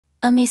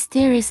A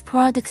mysterious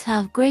product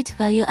of great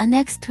value and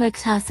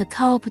extract as the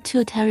Carp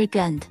pituitary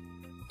gland.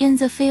 In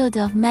the field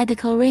of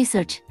medical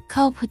research,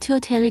 Carp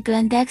pituitary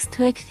gland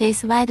extract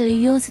is widely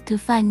used to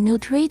find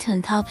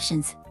nutrient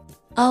options,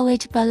 all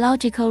which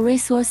biological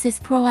resources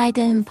provide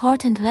an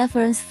important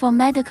reference for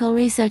medical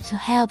research to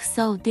help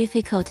solve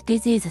difficult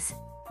diseases.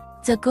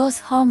 The growth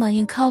hormone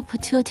in Carp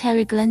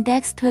pituitary gland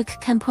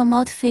extract can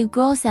promote feed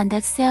growth and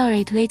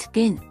accelerate weight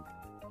gain.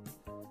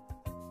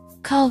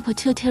 Carp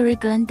pituitary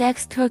gland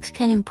extract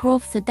can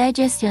improve the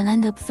digestion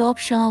and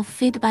absorption of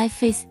feed by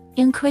fish,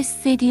 increase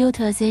feed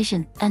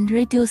utilization, and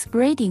reduce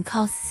breeding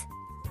costs.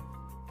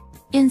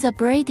 In the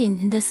breeding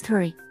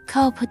industry,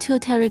 Carp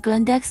pituitary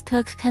gland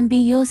extract can be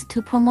used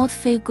to promote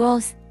feed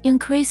growth,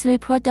 increase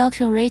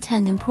reproduction rate,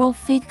 and improve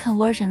feed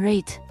conversion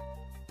rate.